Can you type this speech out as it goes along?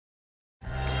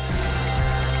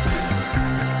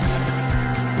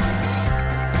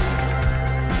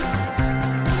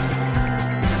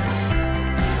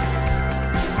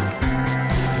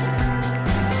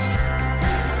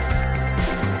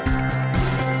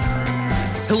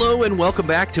Hello and welcome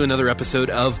back to another episode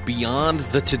of Beyond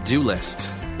the To-Do List,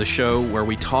 the show where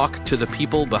we talk to the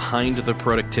people behind the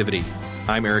productivity.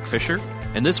 I'm Eric Fisher,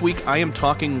 and this week I am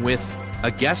talking with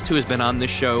a guest who has been on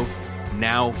this show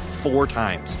now 4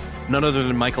 times, none other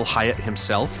than Michael Hyatt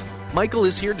himself. Michael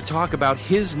is here to talk about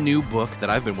his new book that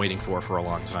I've been waiting for a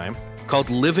long time, called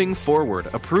Living Forward,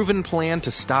 a proven plan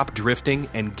to stop drifting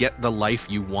and get the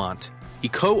life you want. He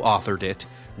co-authored it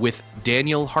with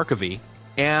Daniel Harkavy,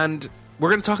 and we're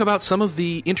going to talk about some of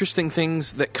the interesting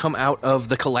things that come out of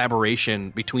the collaboration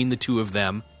between the two of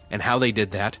them and how they did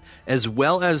that, as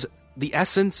well as the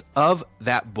essence of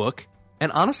that book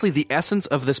and honestly the essence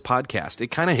of this podcast. It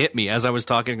kind of hit me as I was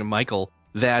talking to Michael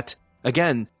that,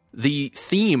 again, the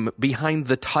theme behind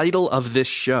the title of this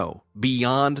show,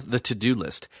 Beyond the To-Do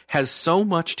List, has so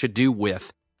much to do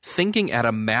with thinking at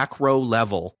a macro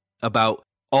level about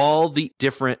all the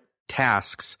different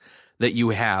tasks that you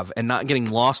have and not getting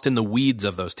lost in the weeds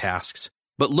of those tasks,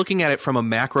 but looking at it from a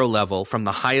macro level, from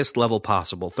the highest level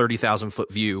possible, 30,000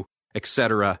 foot view,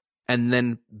 etc., and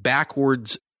then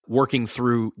backwards working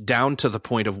through down to the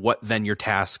point of what then your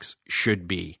tasks should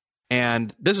be.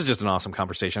 And this is just an awesome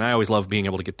conversation. I always love being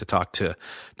able to get to talk to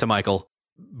Michael.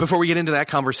 Before we get into that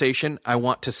conversation, I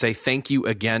want to say thank you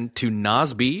again to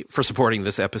Nozbe for supporting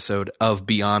this episode of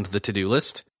Beyond the To-Do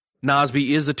List. Nozbe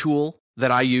is a tool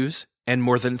that I use and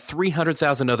more than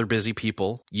 300,000 other busy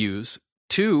people use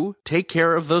to take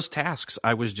care of those tasks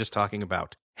I was just talking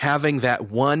about. Having that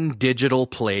one digital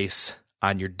place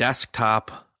on your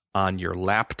desktop, on your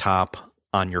laptop,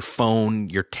 on your phone,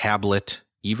 your tablet,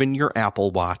 even your Apple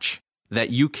Watch,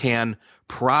 that you can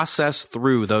process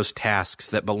through those tasks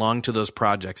that belong to those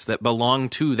projects, that belong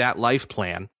to that life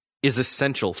plan, is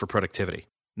essential for productivity.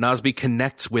 Nozbe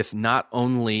connects with not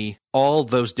only all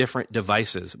those different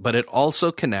devices, but it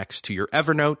also connects to your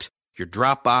Evernote, your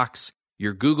Dropbox,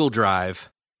 your Google Drive.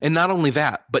 And not only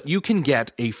that, but you can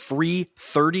get a free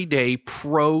 30-day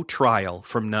pro trial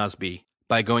from Nozbe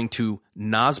by going to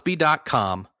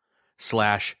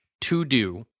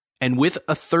nozbe.com/todo. And with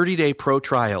a 30-day pro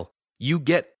trial, you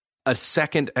get a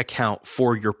second account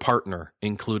for your partner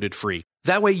included free.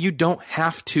 That way you don't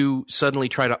have to suddenly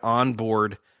try to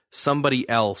onboard somebody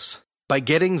else. By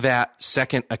getting that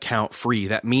second account free,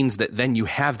 that means that then you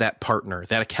have that partner,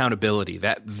 that accountability,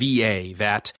 that VA,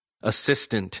 that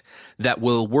assistant that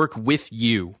will work with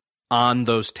you on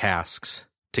those tasks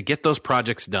to get those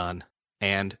projects done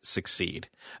and succeed.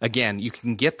 Again, you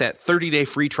can get that 30-day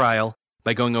free trial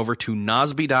by going over to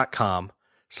nozbe.com/todo.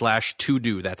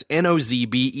 That's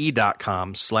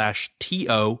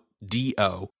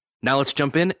nozbe.com/TODO. Now let's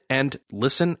jump in and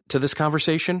listen to this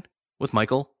conversation with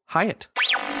Michael Hyatt.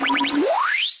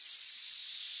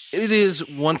 It is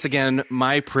once again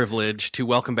my privilege to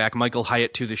welcome back Michael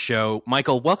Hyatt to the show.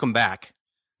 Michael, welcome back.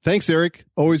 Thanks, Eric.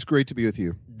 Always great to be with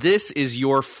you. This is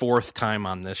your 4th time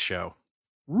on this show.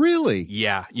 Really?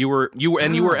 Yeah, you were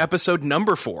episode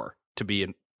number 4 to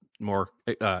be more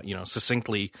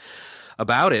succinctly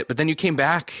about it. But then you came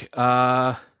back 2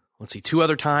 other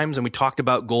times, and we talked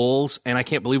about goals, and I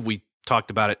can't believe we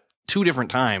talked about it 2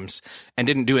 different times and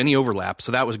didn't do any overlap.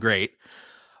 So that was great.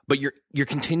 But you're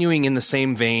continuing in the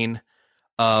same vein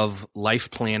of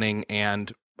life planning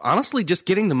and honestly just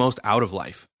getting the most out of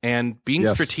life and being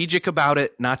strategic about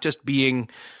it, not just being,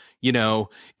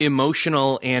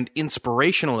 emotional and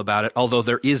inspirational about it, although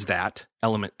there is that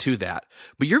element to that.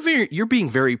 But you're being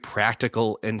very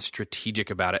practical and strategic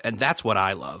about it, and that's what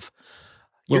I love.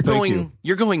 You're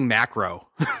going macro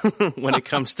when it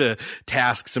comes to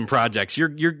tasks and projects.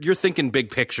 You're thinking big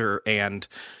picture and,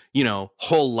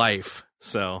 whole life.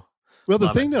 So, well,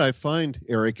 the thing that I find,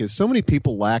 Eric, is so many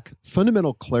people lack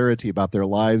fundamental clarity about their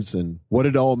lives and what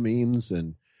it all means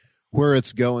and where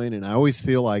it's going. And I always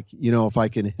feel like, if I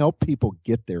can help people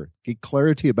get there, get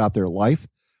clarity about their life,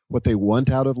 what they want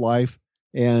out of life,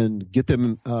 and get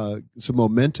them some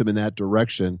momentum in that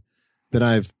direction, then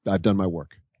I've done my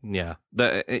work. Yeah,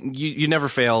 you never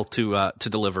fail to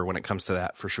deliver when it comes to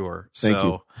that, for sure. Thank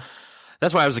you.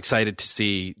 That's why I was excited to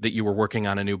see that you were working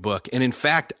on a new book. And in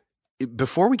fact,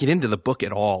 before we get into the book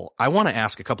at all, I want to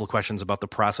ask a couple of questions about the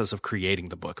process of creating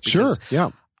the book. Sure. Yeah.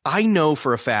 I know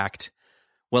for a fact,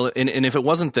 well, and if it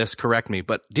wasn't this, correct me,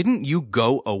 but didn't you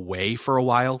go away for a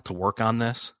while to work on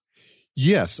this?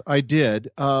 Yes, I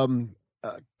did. A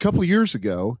couple of years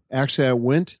ago, actually, I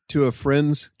went to a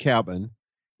friend's cabin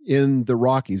in the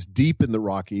Rockies, deep in the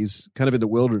Rockies, kind of in the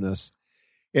wilderness.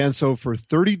 And so for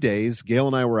 30 days, Gail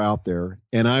and I were out there,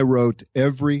 and I wrote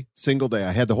every single day.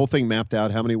 I had the whole thing mapped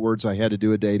out, how many words I had to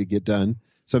do a day to get done.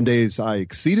 Some days I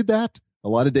exceeded that. A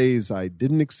lot of days I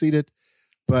didn't exceed it.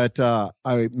 But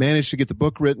I managed to get the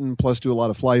book written, plus do a lot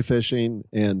of fly fishing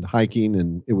and hiking,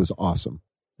 and it was awesome.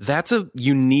 That's a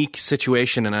unique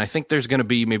situation, and I think there's going to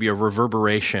be maybe a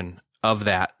reverberation of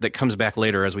that comes back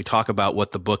later as we talk about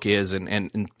what the book is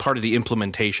and part of the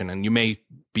implementation. And you may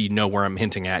know where I'm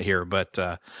hinting at here, but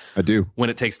I do.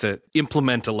 When it takes to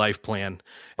implement a life plan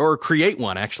or create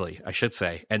one, actually, I should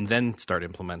say, and then start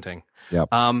implementing. Yep.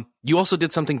 You also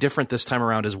did something different this time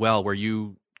around as well, where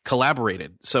you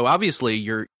collaborated. So obviously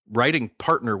your writing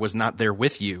partner was not there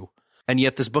with you, and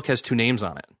yet this book has 2 names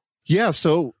on it. Yeah,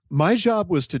 so my job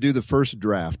was to do the first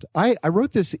draft. I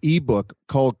wrote this ebook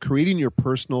called Creating Your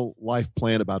Personal Life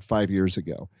Plan about 5 years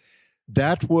ago.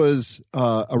 That was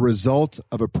a result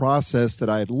of a process that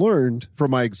I had learned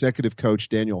from my executive coach,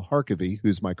 Daniel Harkavy,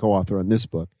 who's my co-author on this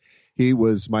book. He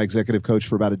was my executive coach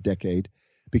for about a decade,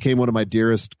 became one of my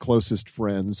dearest, closest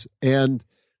friends. And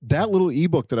that little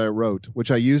ebook that I wrote,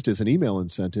 which I used as an email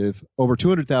incentive, over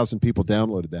 200,000 people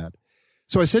downloaded that.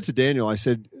 So I said to Daniel, I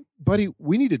said, buddy,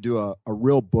 we need to do a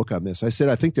real book on this. I said,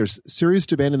 I think there's serious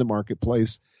demand in the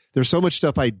marketplace. There's so much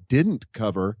stuff I didn't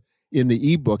cover in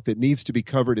the ebook that needs to be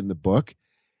covered in the book.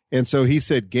 And so he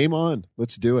said, game on,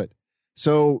 let's do it.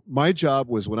 So my job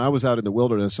was, when I was out in the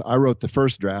wilderness, I wrote the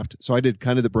first draft. So I did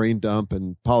kind of the brain dump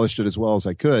and polished it as well as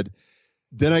I could.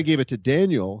 Then I gave it to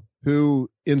Daniel, who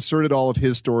inserted all of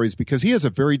his stories, because he has a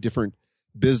very different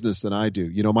business than I do.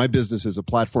 You know, my business is a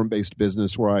platform-based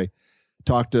business where I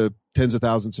talk to tens of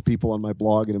thousands of people on my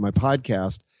blog and in my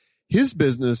podcast. His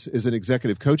business is an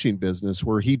executive coaching business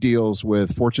where he deals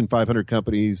with Fortune 500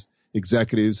 companies,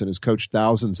 executives, and has coached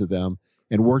thousands of them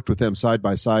and worked with them side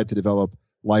by side to develop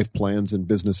life plans and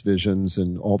business visions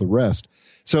and all the rest.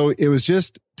 So it was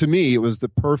just, to me, it was the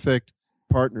perfect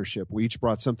partnership. We each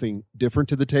brought something different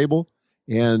to the table.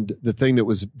 And the thing that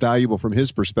was valuable from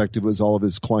his perspective was all of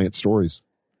his client stories.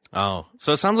 Oh,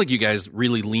 so it sounds like you guys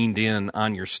really leaned in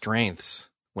on your strengths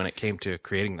when it came to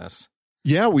creating this.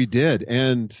 Yeah, we did.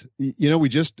 And, you know, we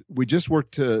just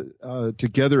worked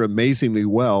together amazingly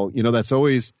well. You know, that's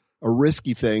always a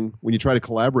risky thing when you try to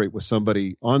collaborate with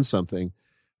somebody on something.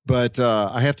 But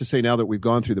I have to say, now that we've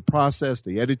gone through the process,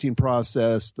 the editing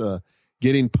process, the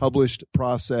getting published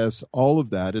process, all of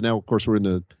that, and now, of course, we're in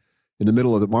the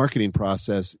middle of the marketing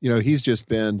process, you know, he's just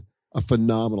been a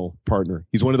phenomenal partner.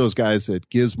 He's one of those guys that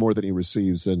gives more than he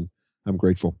receives, and I'm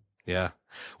grateful. Yeah.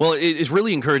 Well, it's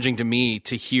really encouraging to me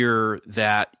to hear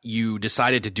that you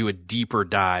decided to do a deeper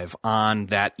dive on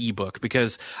that ebook,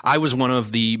 because I was one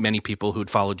of the many people who'd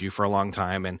followed you for a long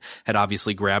time and had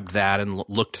obviously grabbed that and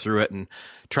looked through it and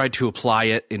tried to apply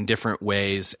it in different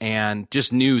ways, and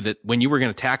just knew that when you were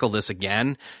going to tackle this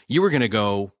again, you were going to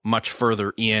go much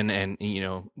further in and, you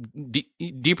know,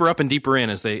 deeper up and deeper in,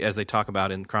 as they talk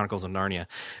about in Chronicles of Narnia.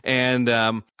 And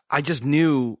I just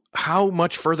knew, how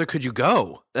much further could you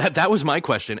go? That was my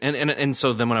question. And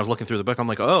so then when I was looking through the book, I'm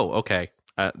like, oh, okay.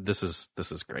 This is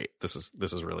great. This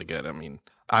is really good. I mean,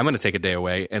 I'm going to take a day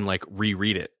away and like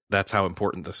reread it. That's how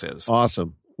important this is.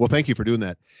 Awesome. Well, thank you for doing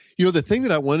that. You know, the thing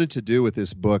that I wanted to do with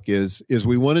this book is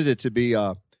we wanted it to be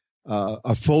a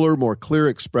fuller, more clear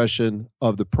expression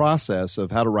of the process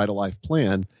of how to write a life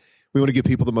plan. We want to give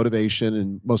people the motivation,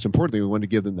 and most importantly, we want to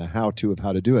give them the how-to of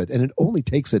how to do it. And it only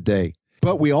takes a day.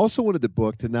 But we also wanted the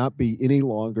book to not be any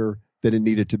longer than it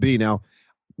needed to be. Now,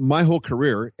 my whole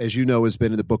career, as you know, has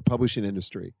been in the book publishing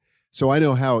industry. So I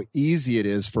know how easy it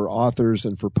is for authors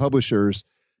and for publishers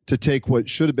to take what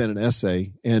should have been an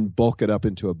essay and bulk it up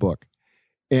into a book.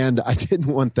 And I didn't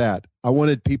want that. I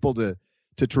wanted people to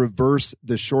traverse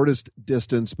the shortest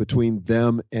distance between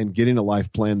them and getting a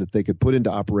life plan that they could put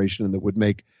into operation and that would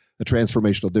make a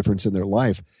transformational difference in their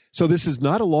life. So this is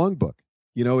not a long book.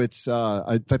 You know, it's,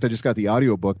 in fact, I just got the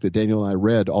audiobook that Daniel and I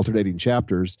read, alternating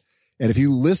chapters. And if you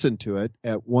listen to it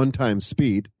at one-time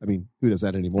speed, I mean, who does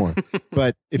that anymore?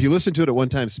 But if you listen to it at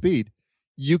one-time speed,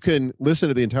 you can listen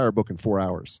to the entire book in 4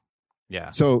 hours. Yeah.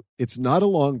 So it's not a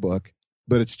long book,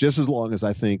 but it's just as long as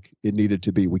I think it needed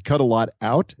to be. We cut a lot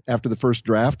out after the first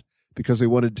draft because we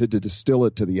wanted to distill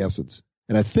it to the essence.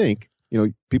 And I think, you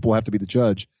know, people will have to be the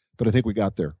judge, but I think we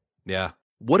got there. Yeah.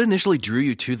 What initially drew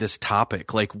you to this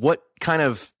topic? Like, what kind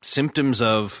of symptoms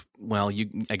of, well,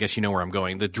 I guess you know where I'm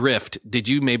going, the drift, did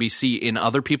you maybe see in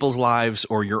other people's lives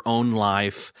or your own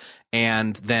life?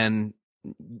 And then,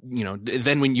 you know,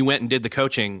 then when you went and did the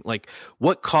coaching, like,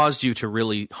 what caused you to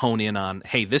really hone in on,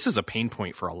 hey, this is a pain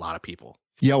point for a lot of people?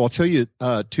 Yeah, well, I'll tell you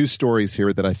 2 stories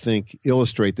here that I think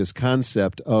illustrate this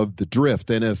concept of the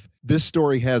drift. And if this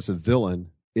story has a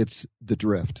villain, it's the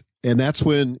drift. And that's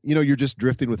when, you know, you're just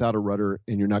drifting without a rudder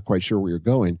and you're not quite sure where you're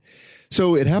going.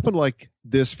 So it happened like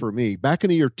this for me. Back in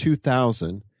the year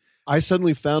 2000, I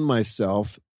suddenly found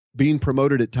myself being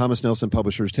promoted at Thomas Nelson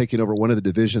Publishers, taking over one of the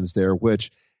divisions there,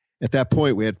 which at that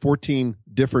point we had 14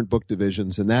 different book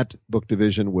divisions, and that book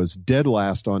division was dead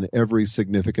last on every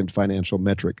significant financial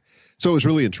metric. So it was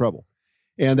really in trouble.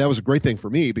 And that was a great thing for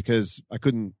me because I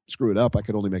couldn't screw it up. I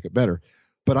could only make it better.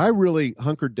 But I really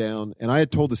hunkered down, and I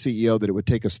had told the CEO that it would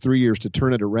take us 3 years to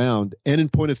turn it around. And in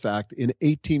point of fact, in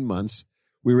 18 months,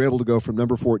 we were able to go from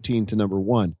number 14 to number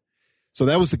 1. So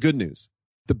that was the good news.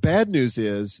 The bad news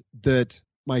is that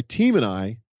my team and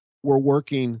I were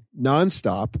working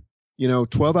nonstop,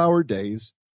 12-hour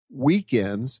days,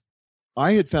 weekends.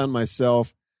 I had found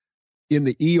myself in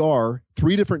the ER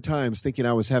 3 different times thinking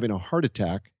I was having a heart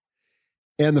attack.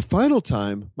 And the final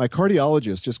time, my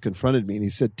cardiologist just confronted me and he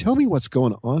said, "Tell me what's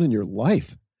going on in your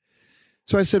life."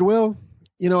 So I said, "Well,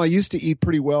 I used to eat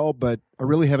pretty well, but I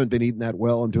really haven't been eating that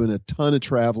well. I'm doing a ton of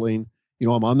traveling.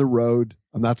 I'm on the road.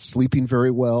 I'm not sleeping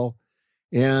very well.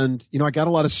 And, I got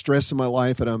a lot of stress in my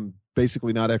life and I'm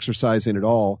basically not exercising at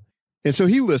all." And so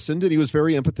he listened and he was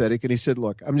very empathetic. And he said,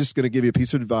 "Look, I'm just going to give you a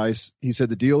piece of advice." He said,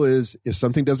 "The deal is if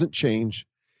something doesn't change,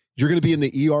 you're going to be in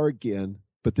the ER again,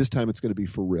 but this time it's going to be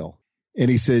for real." And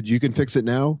he said, "You can fix it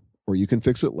now or you can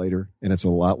fix it later. And it's a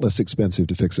lot less expensive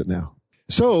to fix it now."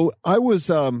 So I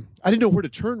didn't know where to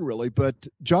turn really, but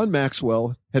John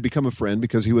Maxwell had become a friend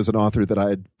because he was an author that I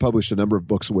had published a number of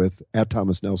books with at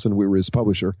Thomas Nelson. We were his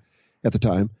publisher at the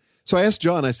time. So I asked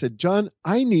John, I said, "John,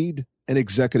 I need an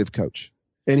executive coach."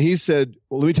 And he said,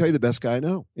 "Well, let me tell you the best guy I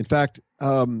know. In fact,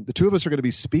 the two of us are going to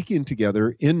be speaking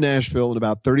together in Nashville in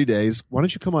about 30 days. Why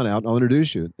don't you come on out and I'll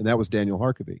introduce you?" And that was Daniel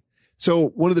Harkavy. So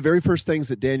one of the very first things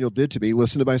that Daniel did to me,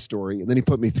 listened to my story, and then he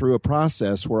put me through a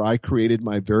process where I created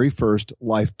my very first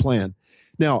life plan.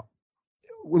 Now,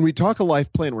 when we talk a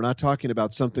life plan, we're not talking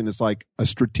about something that's like a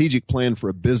strategic plan for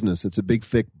a business. It's a big,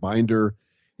 thick binder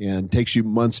and takes you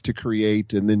months to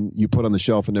create, and then you put on the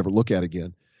shelf and never look at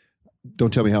again.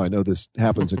 Don't tell me how I know this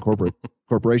happens in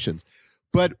corporations.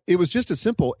 But it was just a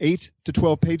simple 8 to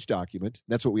 12-page document.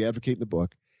 That's what we advocate in the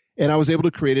book. And I was able to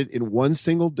create it in one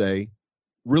single day,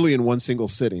 really in one single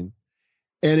sitting.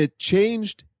 And it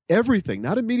changed everything,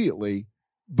 not immediately,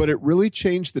 but it really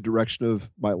changed the direction of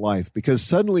my life because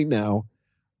suddenly now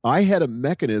I had a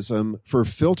mechanism for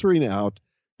filtering out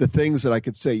the things that I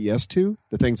could say yes to,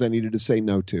 the things I needed to say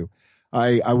no to.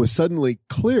 I was suddenly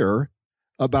clear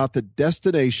about the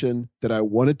destination that I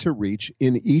wanted to reach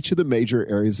in each of the major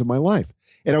areas of my life.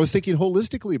 And I was thinking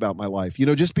holistically about my life.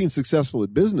 Just being successful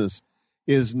at business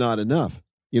is not enough.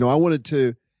 I wanted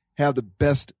to have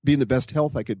be in the best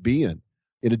health I could be in.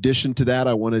 In addition to that,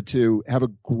 I wanted to have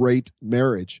a great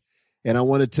marriage. And I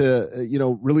wanted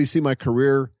to, really see my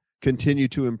career continue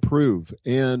to improve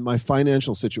and my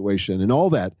financial situation and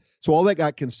all that. So all that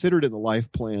got considered in the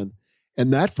life plan.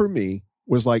 And that for me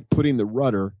was like putting the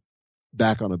rudder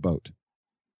back on a boat.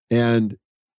 And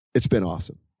it's been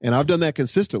awesome. And I've done that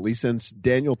consistently since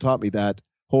Daniel taught me that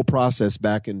whole process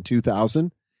back in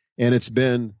 2000. And it's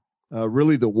been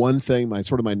really the one thing, my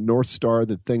North Star,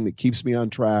 the thing that keeps me on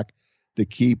track,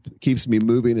 that keeps me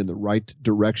moving in the right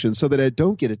direction so that I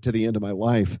don't get it to the end of my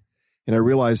life. And I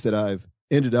realize that I've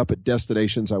ended up at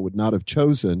destinations I would not have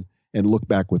chosen and look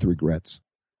back with regrets.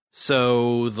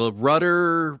 So the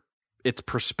rudder, it's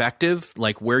perspective,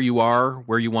 like where you are,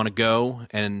 where you want to go,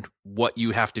 and what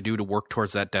you have to do to work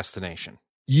towards that destination.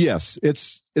 Yes,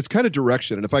 it's kind of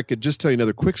direction. And if I could just tell you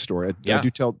another quick story, I do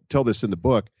tell this in the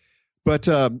book. But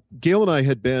Gail and I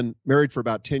had been married for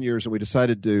about 10 years, and we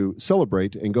decided to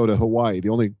celebrate and go to Hawaii. The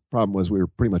only problem was we were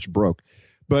pretty much broke.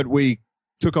 But we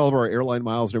took all of our airline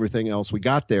miles and everything else. We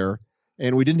got there,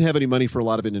 and we didn't have any money for a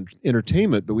lot of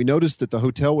entertainment, but we noticed that the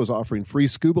hotel was offering free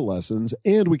scuba lessons,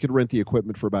 and we could rent the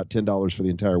equipment for about $10 for the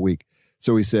entire week.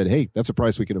 So we said, hey, that's a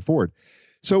price we can afford.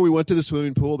 So we went to the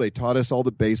swimming pool. They taught us all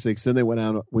the basics. Then we went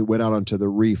out onto the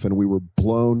reef, and we were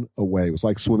blown away. It was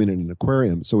like swimming in an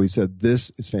aquarium. So we said,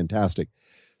 this is fantastic.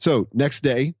 So next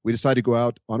day, we decided to go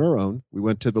out on our own. We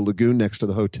went to the lagoon next to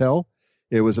the hotel.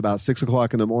 It was about 6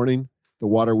 o'clock in the morning. The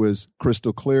water was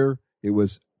crystal clear. It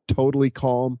was totally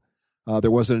calm.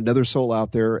 There wasn't another soul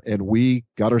out there. And we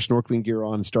got our snorkeling gear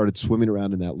on and started swimming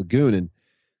around in that lagoon. And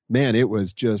man, it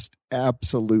was just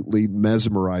absolutely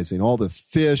mesmerizing. All the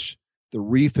fish, the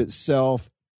reef itself,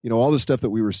 all the stuff that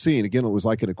we were seeing. Again, it was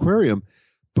like an aquarium.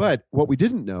 But what we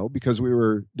didn't know, because we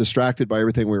were distracted by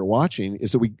everything we were watching,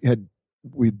 is that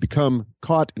we'd become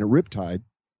caught in a riptide,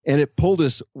 and it pulled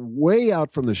us way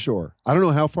out from the shore. I don't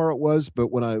know how far it was, but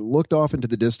when I looked off into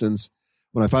the distance,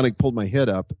 when I finally pulled my head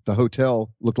up, the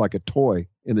hotel looked like a toy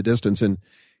in the distance. And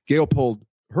Gail pulled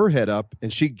her head up,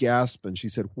 and she gasped, and she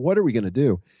said, "What are we going to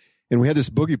do?" And we had this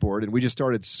boogie board, and we just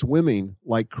started swimming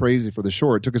like crazy for the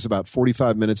shore. It took us about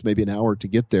 45 minutes, maybe an hour to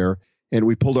get there. And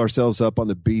we pulled ourselves up on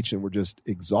the beach and we're just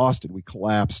exhausted. We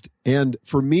collapsed. And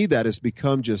for me, that has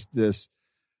become just this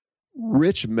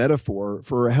rich metaphor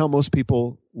for how most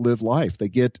people live life. They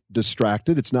get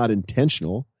distracted. It's not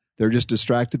intentional. They're just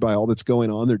distracted by all that's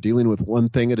going on. They're dealing with one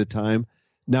thing at a time,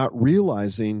 not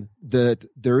realizing that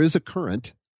there is a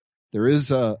current, there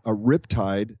is a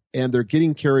riptide, and they're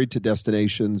getting carried to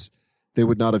destinations they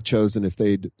would not have chosen if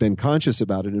they'd been conscious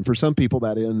about it. And for some people,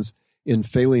 that ends in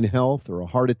failing health or a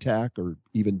heart attack or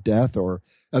even death. Or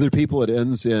other people, it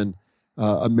ends in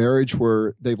a marriage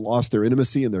where they've lost their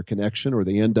intimacy and their connection, or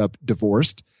they end up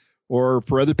divorced. Or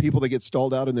for other people, they get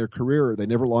stalled out in their career, or they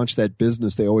never launch that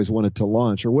business they always wanted to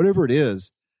launch, or whatever it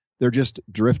is, they're just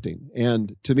drifting.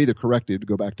 And to me, the corrective, to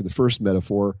go back to the first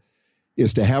metaphor,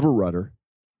 is to have a rudder,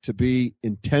 to be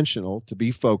intentional, to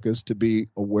be focused, to be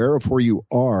aware of where you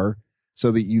are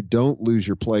so that you don't lose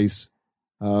your place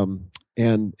and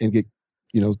get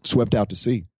swept out to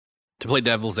sea. To play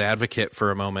devil's advocate for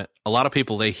a moment, a lot of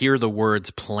people, they hear the words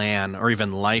plan or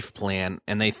even life plan,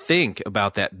 and they think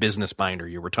about that business binder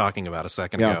you were talking about a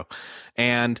second ago.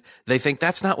 And they think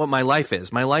that's not what my life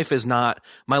is. My life is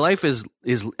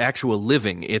actual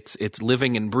living. It's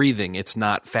living and breathing. It's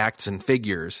not facts and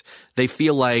figures. They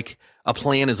feel like a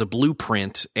plan is a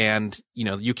blueprint, and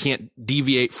you can't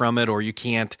deviate from it, or you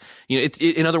can't,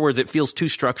 in other words, it feels too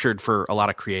structured for a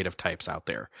lot of creative types out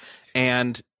there.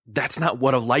 And that's not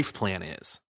what a life plan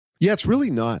is. Yeah, it's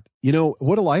really not.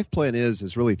 What a life plan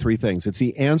is really three things. It's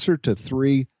the answer to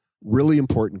three really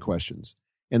important questions.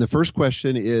 And the first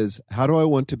question is, how do I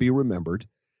want to be remembered?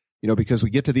 Because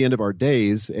we get to the end of our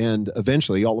days and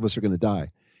eventually all of us are going to die.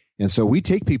 And so we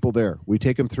take people there. We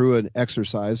take them through an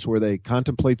exercise where they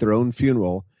contemplate their own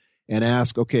funeral and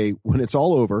ask, okay, when it's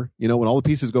all over, when all the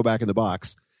pieces go back in the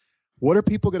box, what are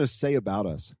people going to say about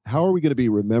us? How are we going to be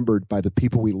remembered by the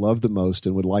people we love the most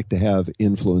and would like to have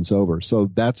influence over? So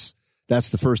that's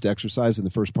the first exercise and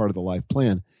the first part of the life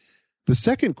plan. The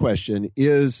second question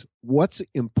is, what's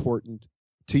important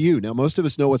to you? Now, most of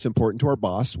us know what's important to our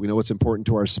boss. We know what's important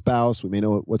to our spouse. We may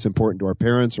know what's important to our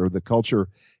parents or the culture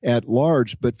at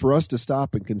large. But for us to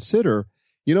stop and consider,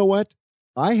 you know what?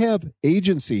 I have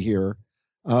agency here.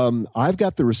 I've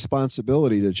got the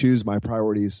responsibility to choose my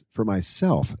priorities for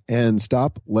myself and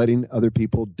stop letting other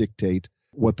people dictate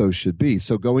what those should be.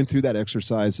 So going through that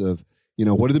exercise of,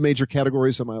 what are the major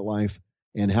categories of my life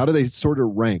and how do they sort of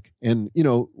rank? And,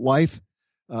 life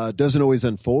doesn't always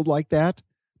unfold like that,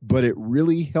 but it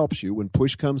really helps you when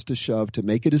push comes to shove to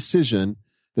make a decision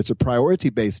that's a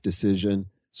priority-based decision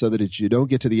so that you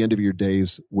don't get to the end of your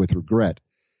days with regret.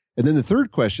 And then the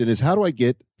third question is, how do I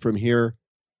get from here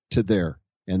to there?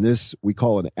 And this we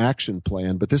call an action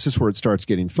plan, but this is where it starts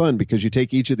getting fun, because you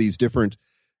take each of these different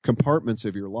compartments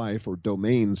of your life or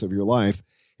domains of your life,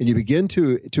 and you begin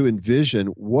to envision,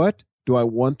 what do I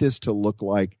want this to look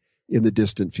like in the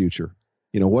distant future?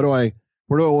 Where do I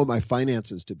want my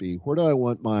finances to be? Where do I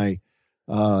want my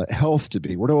health to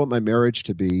be? Where do I want my marriage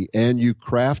to be? And you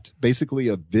craft basically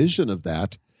a vision of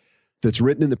that that's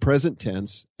written in the present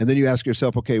tense. And then you ask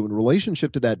yourself, okay, in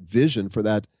relationship to that vision for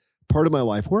that part of my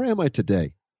life, where am I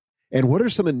today? And what are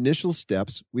some initial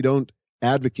steps? We don't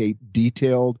advocate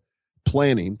detailed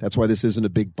planning. That's why this isn't a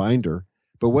big binder.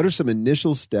 But what are some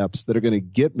initial steps that are going to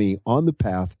get me on the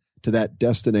path to that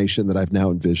destination that I've now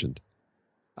envisioned?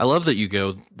 I love that you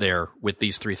go there with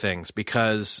these three things,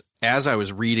 because as I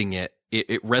was reading it,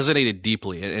 it resonated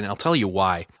deeply. And I'll tell you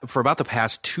why. For about the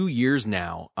past 2 years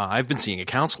now, I've been seeing a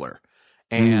counselor.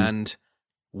 And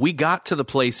we got to the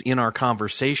place in our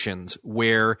conversations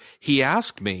where he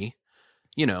asked me,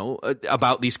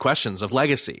 about these questions of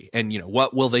legacy and,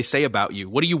 what will they say about you?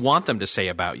 What do you want them to say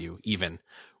about you, even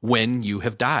when you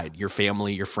have died? Your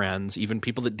family, your friends, even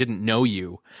people that didn't know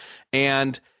you.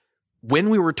 And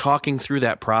when we were talking through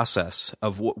that process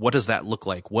of what does that look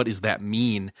like? What does that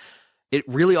mean? It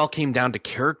really all came down to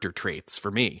character traits for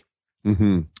me.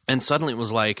 Mm-hmm. And suddenly it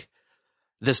was like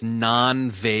this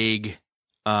non-vague,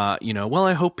 well,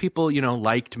 I hope people,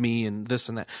 liked me and this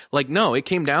and that. Like, no, it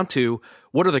came down to,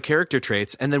 what are the character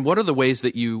traits? And then what are the ways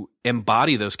that you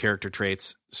embody those character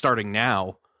traits starting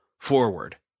now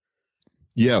forward?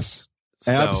 Yes,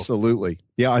 absolutely.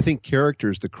 Yeah, I think character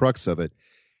is the crux of it.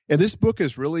 And this book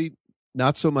is really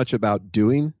not so much about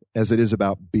doing as it is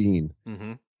about being.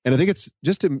 Mm-hmm. And I think it's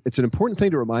an important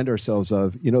thing to remind ourselves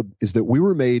of, is that we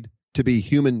were made to be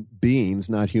human beings,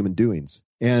 not human doings.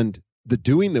 And the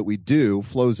doing that we do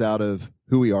flows out of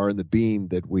who we are and the being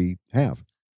that we have.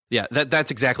 Yeah, that's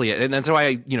exactly it. And that's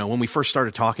why, when we first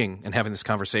started talking and having this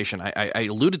conversation, I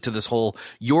alluded to this whole,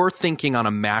 you're thinking on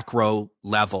a macro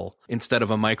level instead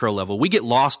of a micro level. We get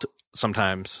lost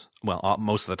sometimes, well,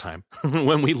 most of the time,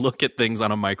 when we look at things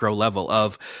on a micro level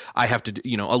of, I have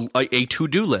to, a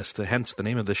to-do list, hence the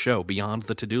name of the show, Beyond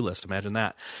the To-Do List. Imagine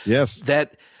that. Yes.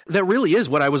 That really is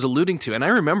what I was alluding to. And I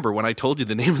remember when I told you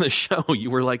the name of the show,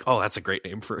 you were like, oh, that's a great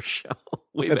name for a show.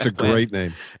 That's a great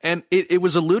name. And it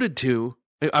was alluded to.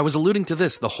 I was alluding to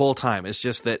this the whole time. It's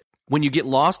just that when you get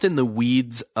lost in the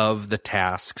weeds of the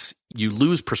tasks, you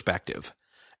lose perspective.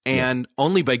 And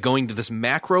only by going to this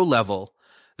macro level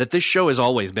that this show has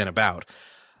always been about,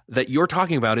 that you're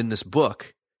talking about in this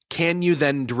book, can you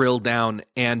then drill down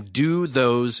and do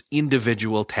those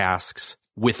individual tasks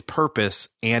with purpose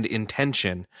and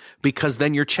intention, because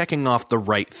then you're checking off the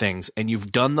right things and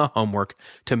you've done the homework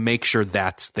to make sure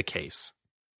that's the case.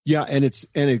 Yeah, and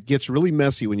it gets really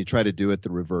messy when you try to do it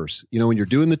the reverse. When you're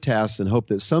doing the tasks and hope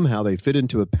that somehow they fit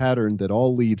into a pattern that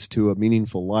all leads to a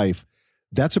meaningful life,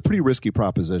 that's a pretty risky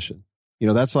proposition.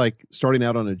 That's like starting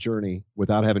out on a journey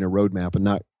without having a roadmap and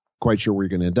not quite sure where you're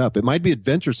going to end up. It might be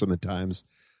adventuresome at times,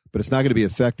 but it's not going to be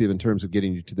effective in terms of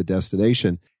getting you to the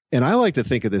destination. And I like to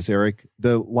think of this, Eric,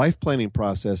 the life planning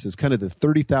process is kind of the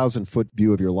 30,000-foot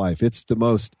view of your life. It's the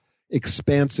most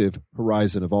expansive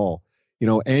horizon of all.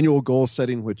 Annual goal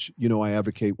setting, which, I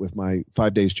advocate with my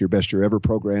 5 Days to Your Best Year Ever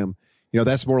program.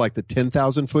 That's more like the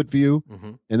 10,000-foot view.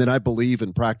 Mm-hmm. And then I believe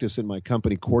and practice in my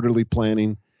company quarterly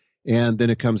planning. And then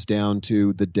it comes down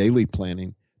to the daily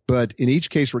planning. But in each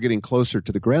case, we're getting closer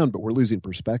to the ground, but we're losing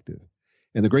perspective.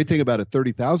 And the great thing about a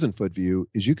 30,000-foot view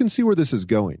is you can see where this is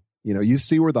going. You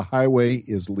see where the highway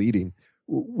is leading.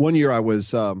 One year I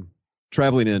was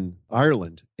traveling in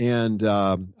Ireland, and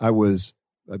I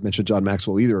mentioned John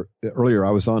Maxwell earlier.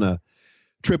 I was on a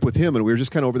trip with him, and we were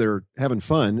just kind of over there having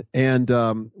fun. And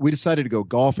we decided to go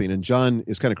golfing. And John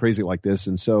is kind of crazy like this.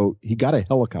 And so he got a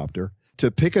helicopter to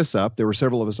pick us up. There were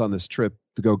several of us on this trip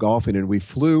to go golfing. And we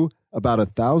flew about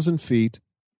 1,000 feet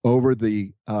over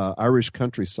the Irish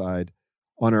countryside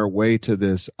on our way to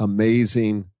this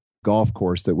amazing golf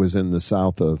course that was in the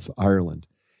south of Ireland.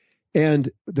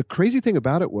 And the crazy thing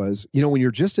about it was, when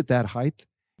you're just at that height,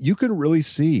 you can really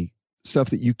see stuff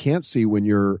that you can't see when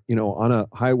you're, on a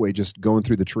highway just going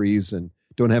through the trees and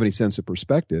don't have any sense of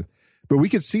perspective. But we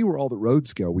could see where all the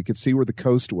roads go. We could see where the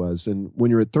coast was. And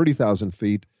when you're at 30,000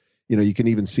 feet, you can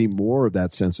even see more of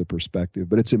that sense of perspective.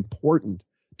 But it's important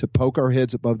to poke our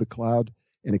heads above the cloud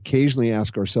and occasionally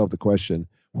ask ourselves the question,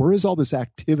 where is all this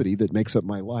activity that makes up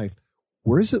my life?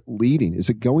 Where is it leading?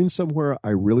 Is it going somewhere I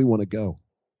really want to go?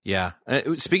 Yeah.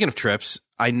 Speaking of trips,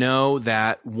 I know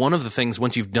that one of the things,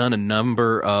 once you've done a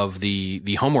number of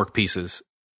the homework pieces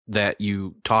that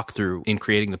you talk through in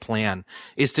creating the plan,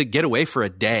 is to get away for a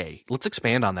day. Let's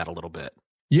expand on that a little bit.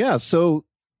 Yeah. So,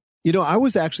 I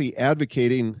was actually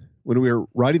advocating when we were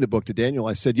writing the book to Daniel.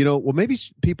 I said, well, maybe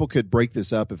people could break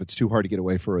this up if it's too hard to get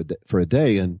away for a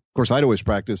day. And of course, I'd always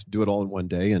practice, do it all in one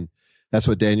day. And that's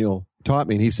what Daniel taught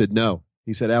me. And he said, no.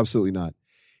 He said, absolutely not.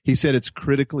 He said, it's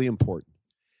critically important,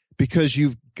 because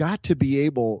you've got to be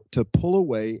able to pull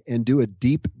away and do a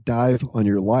deep dive on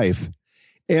your life.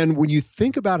 And when you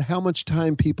think about how much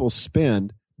time people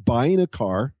spend buying a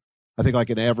car, I think like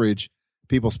an average,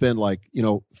 people spend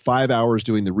 5 hours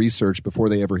doing the research before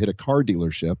they ever hit a car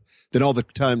dealership, then all the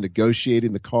time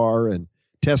negotiating the car and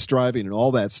test driving and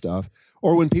all that stuff.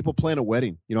 Or when people plan a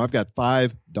wedding, I've got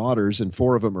 5 daughters and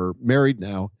 4 of them are married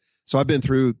now. So I've been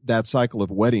through that cycle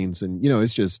of weddings, and,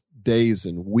 it's just days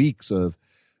and weeks of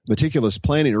meticulous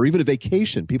planning, or even a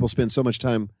vacation. People spend so much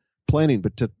time planning,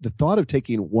 but the thought of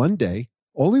taking one day,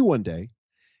 only one day,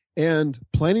 and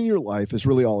planning your life is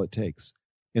really all it takes.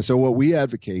 And so what we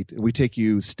advocate, and we take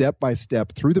you step by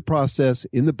step through the process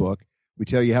in the book. We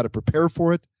tell you how to prepare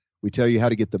for it. We tell you how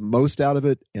to get the most out of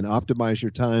it and optimize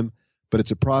your time. But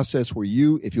it's a process where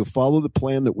if you'll follow the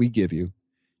plan that we give you,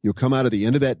 you'll come out at the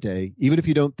end of that day, even if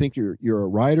you don't think you're a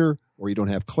writer, or you don't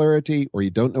have clarity, or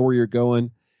you don't know where you're going.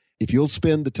 If you'll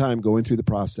spend the time going through the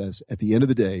process, at the end of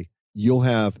the day, you'll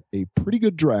have a pretty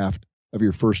good draft of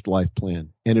your first life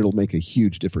plan, and it'll make a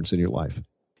huge difference in your life.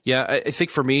 Yeah, I think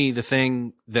for me, the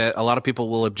thing that a lot of people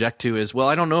will object to is, well,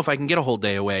 I don't know if I can get a whole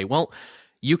day away. Well,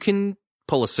 you can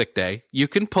pull a sick day. You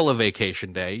can pull a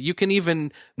vacation day. You can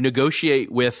even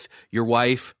negotiate with your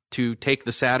wife to take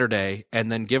the Saturday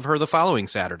and then give her the following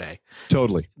Saturday.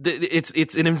 Totally.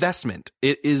 It's an investment.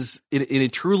 It is a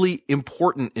truly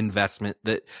important investment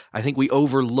that I think we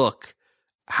overlook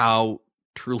how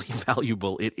truly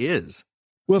valuable it is.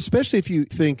 Well, especially if you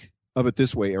think of it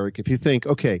this way, Eric, if you think,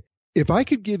 okay, if I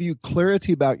could give you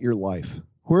clarity about your life,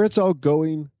 where it's all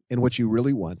going and what you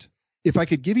really want, if I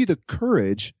could give you the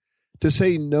courage to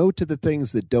say no to the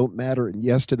things that don't matter and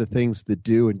yes to the things that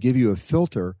do, and give you a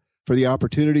filter for the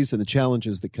opportunities and the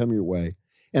challenges that come your way,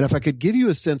 and if I could give you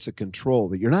a sense of control,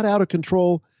 that you're not out of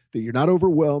control, that you're not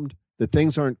overwhelmed, that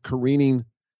things aren't careening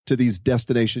to these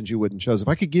destinations you wouldn't choose, if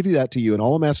I could give you that to you, and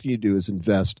all I'm asking you to do is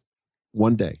invest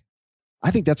one day, I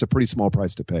think that's a pretty small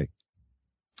price to pay.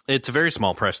 It's a very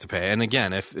small price to pay. And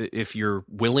again, if you're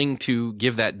willing to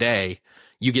give that day,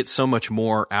 you get so much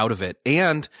more out of it.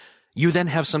 And you then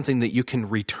have something that you can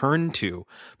return to,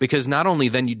 because not only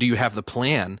then do you have the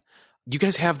plan, you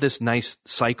guys have this nice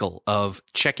cycle of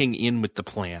checking in with the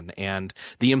plan and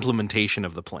the implementation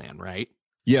of the plan, right?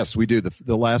 Yes, we do.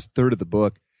 The last third of the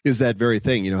book is that very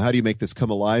thing. You know, how do you make this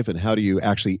come alive, and how do you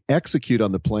actually execute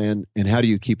on the plan, and how do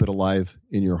you keep it alive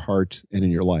in your heart and in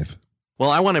your life?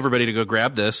 Well, I want everybody to go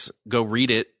grab this, go read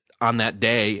it on that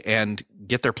day, and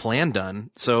get their plan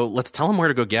done. So let's tell them where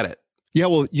to go get it. Yeah,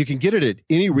 well, you can get it at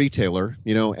any retailer,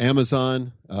 you know,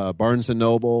 Amazon, Barnes &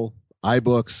 Noble,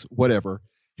 iBooks, whatever.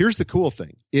 Here's the cool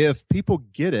thing. If people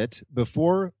get it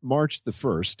before March the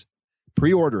 1st,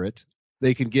 pre-order it,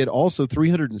 they can get also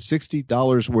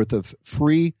 $360 worth of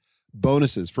free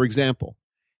bonuses. For example,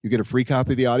 you get a free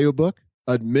copy of the audiobook,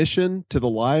 admission to the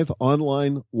live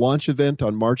online launch event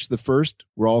on March the 1st.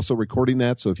 We're also recording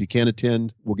that, so if you can't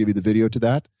attend, we'll give you the video to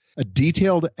that. A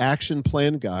detailed action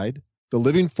plan guide, the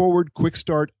Living Forward Quick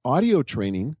Start audio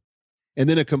training, and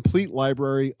then a complete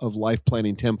library of life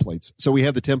planning templates. So we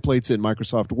have the templates in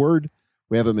Microsoft Word.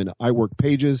 We have them in iWork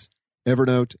Pages,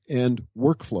 Evernote, and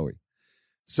Workflowy.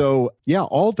 So yeah,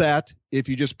 all that, if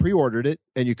you just pre-ordered it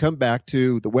and you come back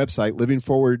to the website,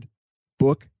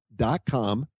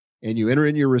 livingforwardbook.com, and you enter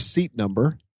in your receipt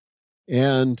number,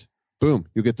 and boom,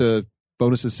 you get the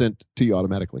bonuses sent to you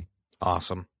automatically.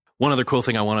 Awesome. One other cool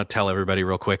thing I want to tell everybody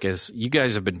real quick is you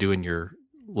guys have been doing your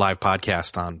live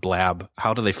podcast on Blab.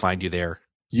 How do they find you there?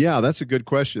 Yeah, that's a good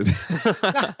question.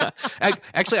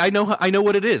 Actually, I know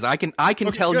what it is. I can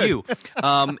tell good. you.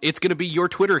 It's going to be your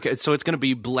Twitter. So it's going to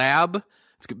be Blab.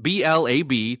 It's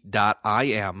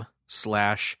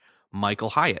blab.im/Michael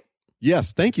Hyatt.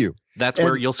 Yes, thank you. That's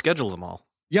where you'll schedule them all.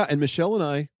 Yeah, and Michelle and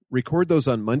I record those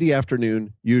on Monday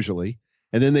afternoon usually,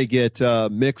 and then they get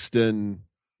mixed and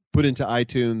put into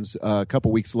iTunes a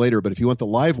couple weeks later. But if you want the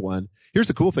live one, here's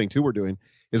the cool thing too we're doing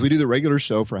is we do the regular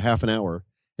show for half an hour,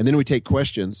 and then we take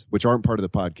questions, which aren't part of the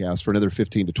podcast, for another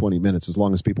 15 to 20 minutes. As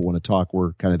long as people want to talk,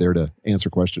 we're kind of there to answer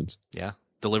questions. Yeah,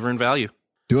 delivering value.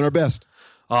 Doing our best.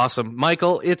 Awesome.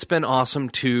 Michael, it's been awesome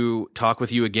to talk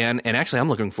with you again. And actually, I'm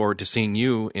looking forward to seeing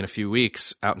you in a few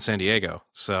weeks out in San Diego.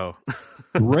 So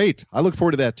great. I look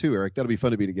forward to that too, Eric. That'll be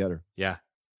fun to be together. Yeah.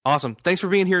 Awesome. Thanks for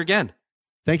being here again.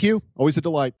 Thank you. Always a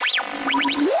delight.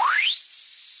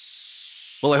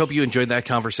 Well, I hope you enjoyed that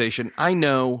conversation. I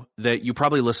know that you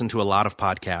probably listen to a lot of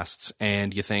podcasts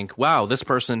and you think, wow, this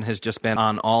person has just been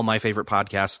on all my favorite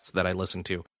podcasts that I listen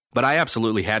to. But I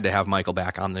absolutely had to have Michael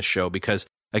back on this show because,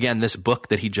 again, this book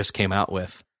that he just came out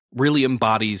with really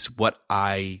embodies what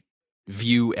I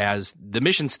view as the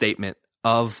mission statement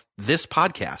of this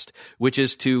podcast, which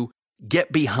is to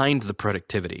get behind the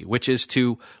productivity, which is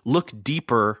to look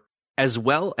deeper as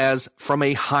well as from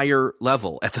a higher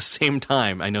level at the same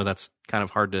time. I know that's kind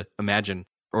of hard to imagine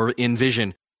or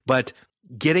envision, but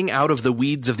getting out of the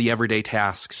weeds of the everyday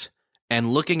tasks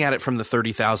and looking at it from the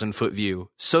 30,000 foot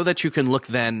view so that you can look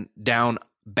then down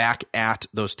back at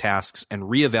those tasks and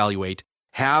reevaluate,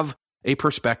 have a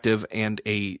perspective and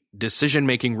a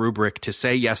decision-making rubric to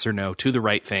say yes or no to the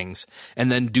right things,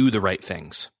 and then do the right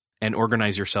things and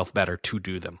organize yourself better to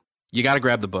do them. You got to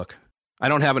grab the book. I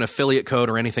don't have an affiliate code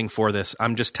or anything for this.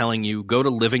 I'm just telling you, go to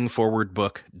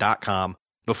livingforwardbook.com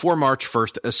before March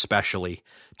 1st especially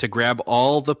to grab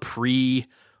all the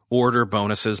pre-order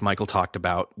bonuses Michael talked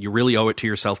about. You really owe it to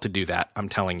yourself to do that, I'm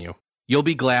telling you. You'll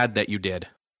be glad that you did.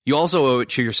 You also owe it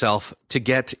to yourself to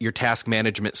get your task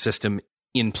management system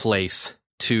in place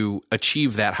to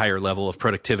achieve that higher level of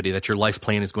productivity that your life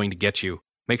plan is going to get you.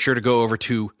 Make sure to go over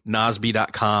to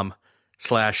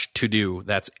nozbe.com/todo.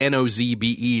 That's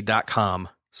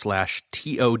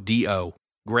nozbe.com/TODO.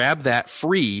 Grab that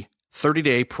free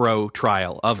 30-day pro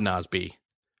trial of Nozbe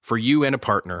for you and a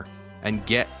partner and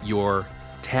get your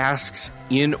tasks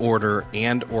in order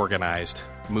and organized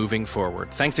moving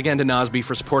forward. Thanks again to Nozbe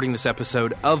for supporting this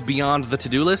episode of Beyond the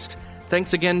To-Do List.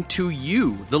 Thanks again to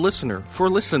you, the listener, for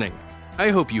listening.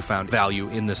 I hope you found value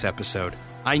in this episode.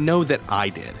 I know that I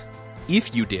did.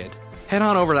 If you did, head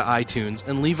on over to iTunes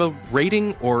and leave a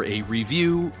rating or a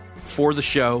review for the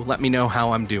show. Let me know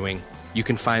how I'm doing. You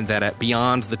can find that at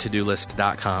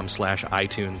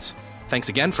beyondthetodolist.com/iTunes. Thanks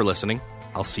again for listening.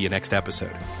 I'll see you next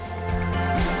episode.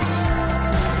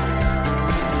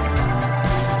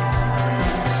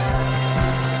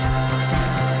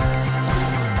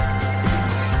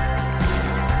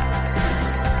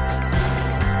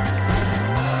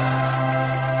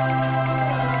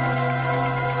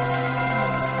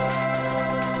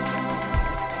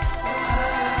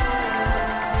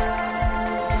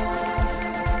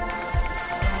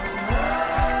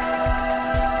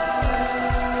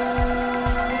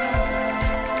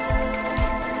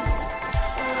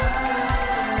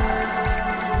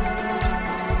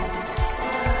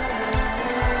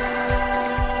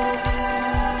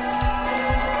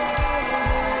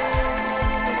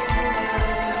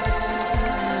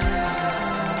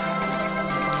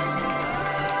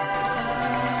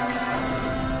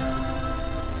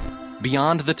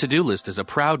 Beyond the To-Do List is a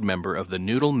proud member of the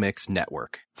Noodle Mix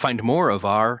Network. Find more of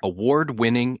our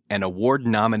award-winning and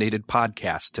award-nominated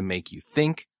podcasts to make you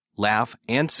think, laugh,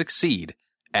 and succeed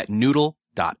at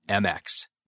noodle.mx.